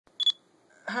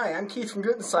Hi, I'm Keith from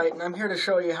Goodensight, and I'm here to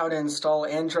show you how to install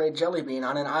Android Jelly Bean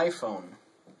on an iPhone.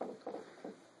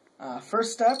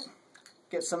 First step,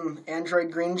 get some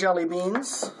Android green jelly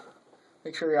beans.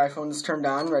 Make sure your iPhone is turned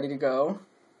on, ready to go.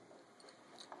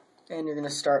 And you're going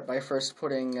to start by first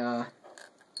putting a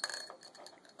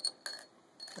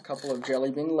couple of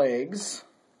jelly bean legs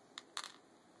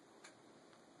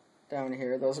down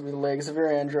here. Those will be the legs of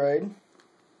your Android.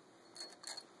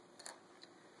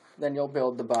 Then you'll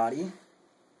build the body.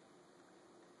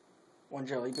 One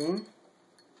jelly bean.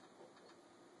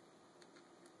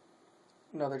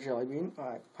 Another jelly bean. Oh,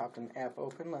 I popped an app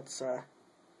open. Let's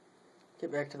get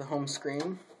back to the home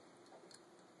screen.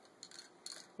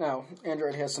 Now,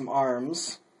 Android has some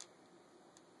arms.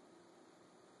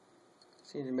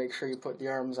 So you need to make sure you put the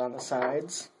arms on the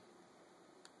sides.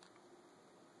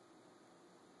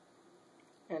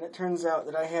 And it turns out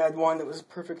that I had one that was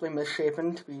perfectly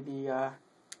misshapen to be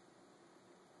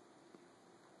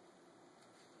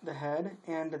the head,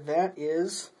 and that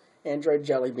is Android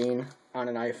Jelly Bean on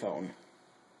an iPhone.